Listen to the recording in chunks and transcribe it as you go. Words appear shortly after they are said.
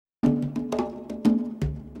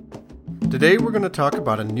Today we're going to talk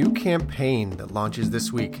about a new campaign that launches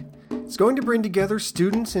this week. It's going to bring together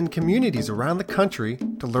students and communities around the country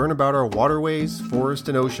to learn about our waterways, forests,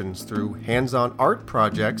 and oceans through hands-on art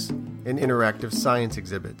projects and interactive science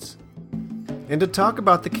exhibits. And to talk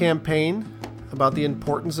about the campaign, about the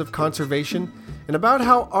importance of conservation, and about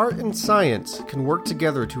how art and science can work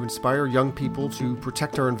together to inspire young people to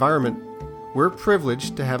protect our environment, we're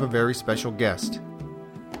privileged to have a very special guest.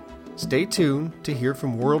 Stay tuned to hear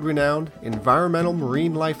from world-renowned environmental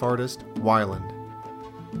marine life artist Wyland.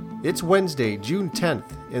 It's Wednesday, June 10th,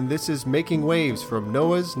 and this is Making Waves from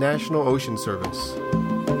NOAA's National Ocean Service.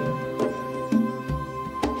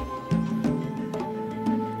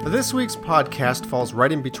 This week's podcast falls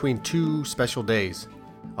right in between two special days.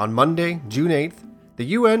 On Monday, June 8th, the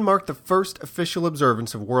UN marked the first official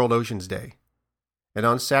observance of World Oceans Day. And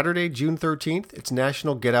on Saturday, June 13th, it's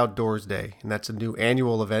National Get Outdoors Day, and that's a new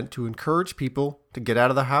annual event to encourage people to get out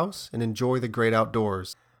of the house and enjoy the great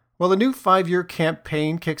outdoors. Well, a new 5-year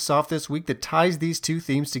campaign kicks off this week that ties these two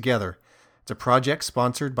themes together. It's a project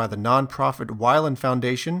sponsored by the nonprofit Wyland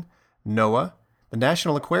Foundation, NOAA, the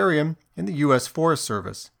National Aquarium, and the U.S. Forest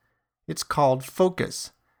Service. It's called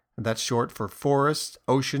FOCUS, and that's short for Forests,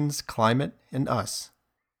 Oceans, Climate, and Us.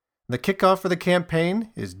 The kickoff for the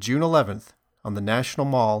campaign is June 11th on the National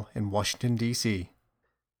Mall in Washington, D.C.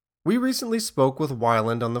 We recently spoke with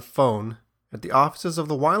Wyland on the phone at the offices of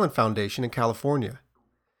the Wyland Foundation in California.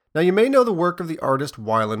 Now, you may know the work of the artist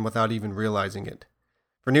Wyland without even realizing it.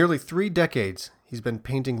 For nearly 3 decades, he's been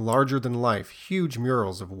painting larger-than-life, huge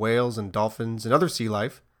murals of whales and dolphins and other sea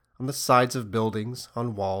life on the sides of buildings,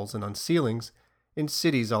 on walls, and on ceilings in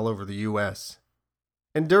cities all over the U.S.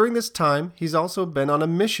 And during this time, he's also been on a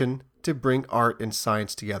mission to bring art and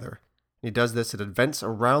science together. He does this at events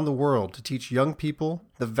around the world to teach young people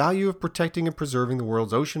the value of protecting and preserving the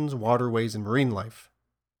world's oceans, waterways, and marine life.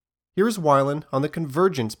 Here's Wyland on the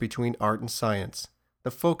convergence between art and science,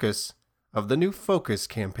 the focus of the new FOCUS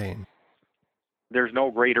campaign. There's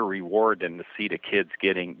no greater reward than to see the kids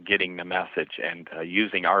getting the message, and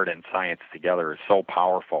using art and science together is so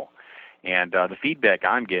powerful. And the feedback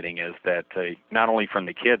I'm getting is that not only from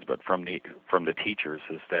the kids but from the teachers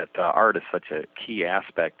is that art is such a key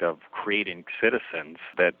aspect of creating citizens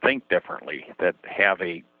that think differently, that have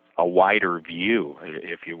a wider view,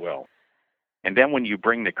 if you will. And then when you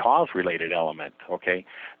bring the cause-related element,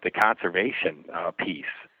 the conservation piece,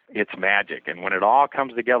 it's magic. And when it all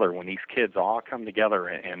comes together, when these kids all come together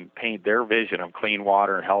and paint their vision of clean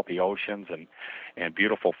water and healthy oceans and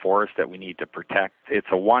beautiful forests that we need to protect, it's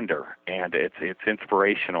a wonder. And it's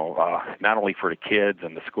inspirational, not only for the kids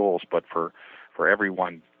and the schools, but for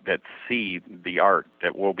everyone that see the art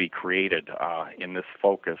that will be created in this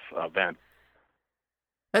FOCUS event.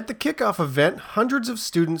 At the kickoff event, hundreds of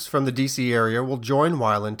students from the D.C. area will join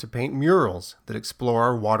Wyland to paint murals that explore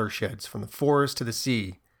our watersheds from the forest to the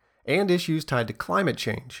sea, and issues tied to climate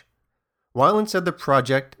change. Wyland said the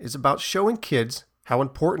project is about showing kids how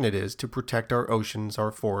important it is to protect our oceans,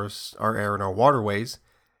 our forests, our air, and our waterways,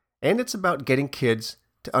 and it's about getting kids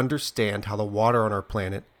to understand how the water on our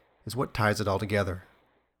planet is what ties it all together.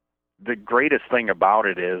 The greatest thing about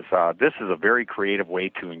it is this is a very creative way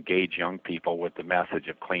to engage young people with the message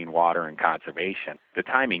of clean water and conservation. The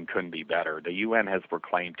timing couldn't be better. The UN has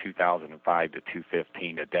proclaimed 2005 to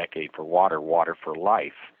 2015 a decade for water for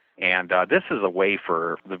life. And this is a way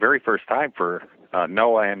for the very first time for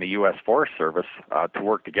NOAA and the U.S. Forest Service to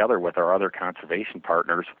work together with our other conservation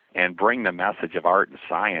partners and bring the message of art and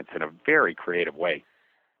science in a very creative way.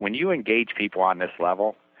 When you engage people on this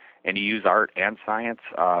level and you use art and science,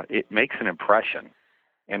 it makes an impression.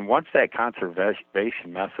 And once that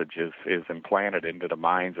conservation message is implanted into the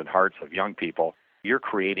minds and hearts of young people, you're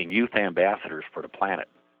creating youth ambassadors for the planet.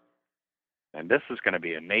 And this is going to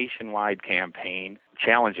be a nationwide campaign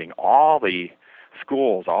challenging all the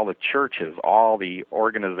schools, all the churches, all the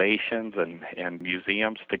organizations and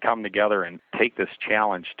museums to come together and take this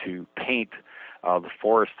challenge to paint the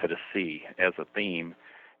forest to the sea as a theme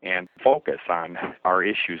and focus on our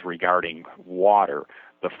issues regarding water,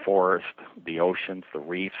 the forest, the oceans, the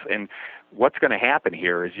reefs. And what's going to happen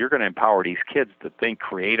here is you're going to empower these kids to think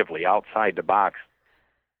creatively outside the box.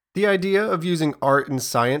 The idea of using art and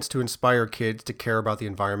science to inspire kids to care about the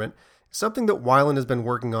environment is something that Wyland has been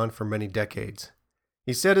working on for many decades.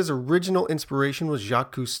 He said his original inspiration was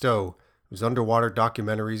Jacques Cousteau, whose underwater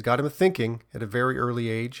documentaries got him thinking at a very early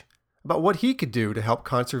age about what he could do to help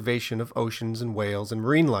conservation of oceans and whales and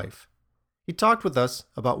marine life. He talked with us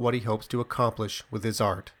about what he hopes to accomplish with his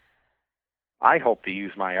art. I hope to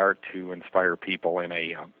use my art to inspire people in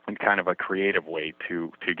kind of a creative way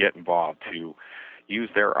to get involved, to use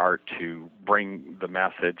their art to bring the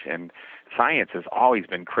message. And science has always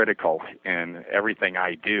been critical in everything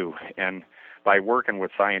I do. And by working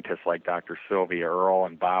with scientists like Dr. Sylvia Earle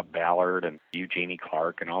and Bob Ballard and Eugenie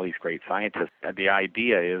Clark and all these great scientists, the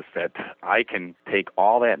idea is that I can take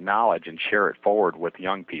all that knowledge and share it forward with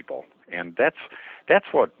young people. And that's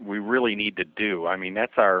what we really need to do. I mean,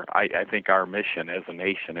 that's I think our mission as a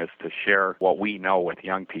nation is to share what we know with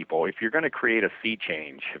young people. If you're going to create a sea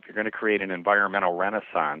change, if you're going to create an environmental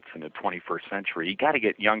renaissance in the 21st century, you got to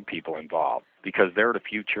get young people involved because they're the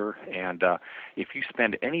future. And if you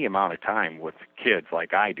spend any amount of time with kids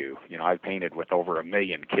like I do, I've painted with over 1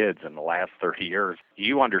 million kids in the last 30 years,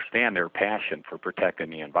 you understand their passion for protecting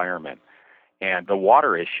the environment. And the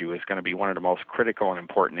water issue is going to be one of the most critical and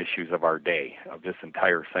important issues of our day, of this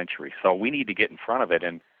entire century. So we need to get in front of it.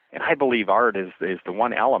 And I believe art is the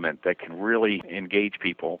one element that can really engage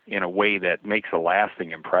people in a way that makes a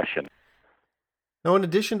lasting impression. Now, in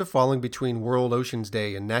addition to falling between World Oceans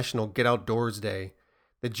Day and National Get Outdoors Day,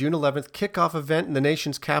 the June 11th kickoff event in the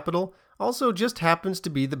nation's capital also just happens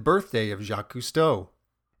to be the birthday of Jacques Cousteau.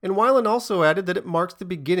 And Weiland also added that it marks the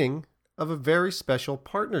beginning of a very special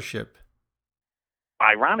partnership.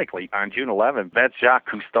 Ironically, on June 11th, that's Jacques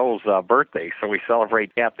Cousteau's birthday, so we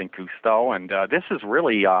celebrate Captain Cousteau, and this is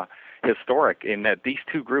really historic in that these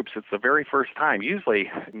two groups, it's the very first time. Usually,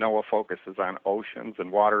 NOAA focuses on oceans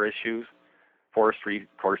and water issues. Forestry,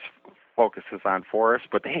 of course, focuses on forests,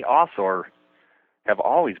 but they also have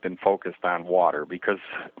always been focused on water because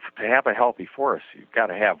to have a healthy forest, you've got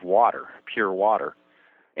to have water, pure water.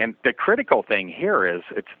 And the critical thing here is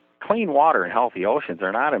it's clean water and healthy oceans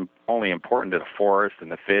are not only important to the forest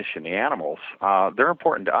and the fish and the animals. They're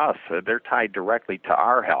important to us. They're tied directly to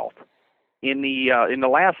our health. In the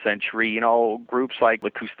last century, groups like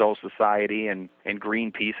the Cousteau Society and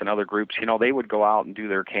Greenpeace and other groups, they would go out and do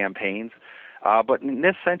their campaigns. But in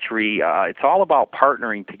this century, it's all about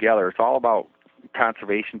partnering together. It's all about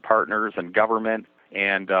conservation partners and government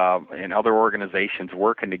and other organizations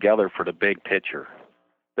working together for the big picture.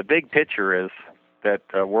 The big picture is that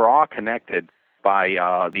we're all connected by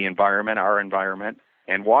the environment, our environment,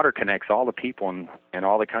 and water connects all the people in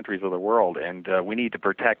all the countries of the world, and we need to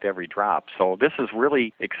protect every drop. So this is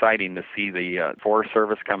really exciting to see the Forest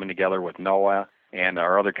Service coming together with NOAA and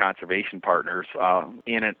our other conservation partners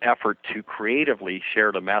in an effort to creatively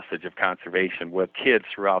share the message of conservation with kids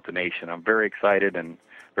throughout the nation. I'm very excited and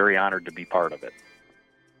very honored to be part of it.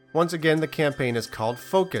 Once again, the campaign is called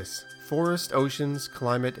Focus, Forest, Oceans,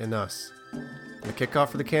 Climate, and Us. The kickoff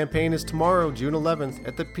for the campaign is tomorrow, June 11th,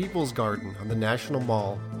 at the People's Garden on the National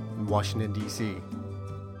Mall in Washington, D.C.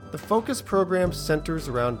 The Focus program centers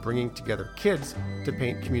around bringing together kids to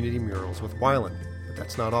paint community murals with Weiland, but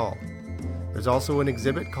that's not all. There's also an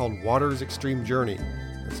exhibit called Water's Extreme Journey.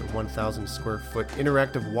 It's a 1,000 square foot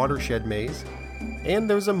interactive watershed maze. And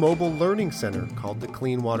there's a mobile learning center called the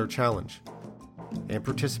Clean Water Challenge. And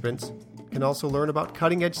participants can also learn about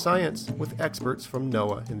cutting-edge science with experts from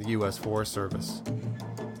NOAA and the U.S. Forest Service.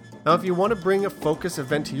 Now, if you want to bring a Focus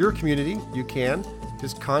event to your community, you can.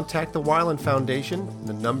 Just contact the Weiland Foundation.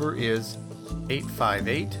 The number is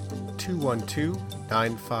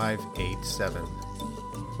 858-212-9587.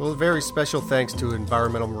 Well, a very special thanks to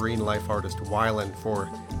environmental marine life artist Weiland for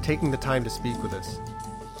taking the time to speak with us.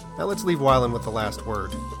 Now let's leave Weiland with the last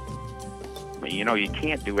word. You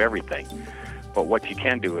can't do everything. But what you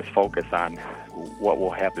can do is focus on what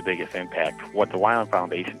will have the biggest impact. What the Weiland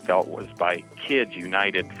Foundation felt was by kids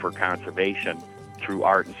united for conservation through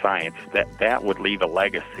art and science, that would leave a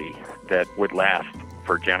legacy that would last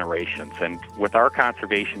for generations. And with our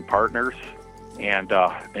conservation partners and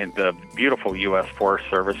the beautiful U.S. Forest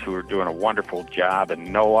Service, who are doing a wonderful job, and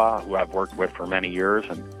NOAA, who I've worked with for many years,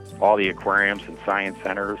 and all the aquariums and science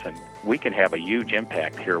centers, and we can have a huge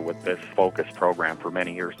impact here with this Focus program for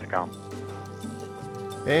many years to come.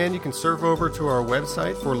 And you can surf over to our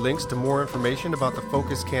website for links to more information about the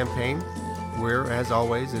Focus campaign. We're, as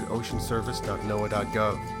always, at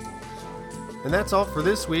oceanservice.noaa.gov. And that's all for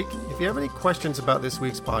this week. If you have any questions about this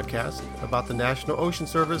week's podcast, about the National Ocean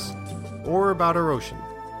Service, or about our ocean,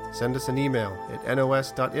 send us an email at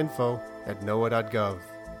nos.info@noaa.gov.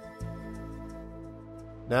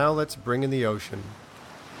 Now let's bring in the ocean.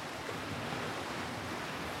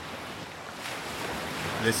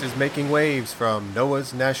 This is Making Waves from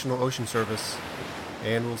NOAA's National Ocean Service,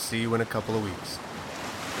 and we'll see you in a couple of weeks.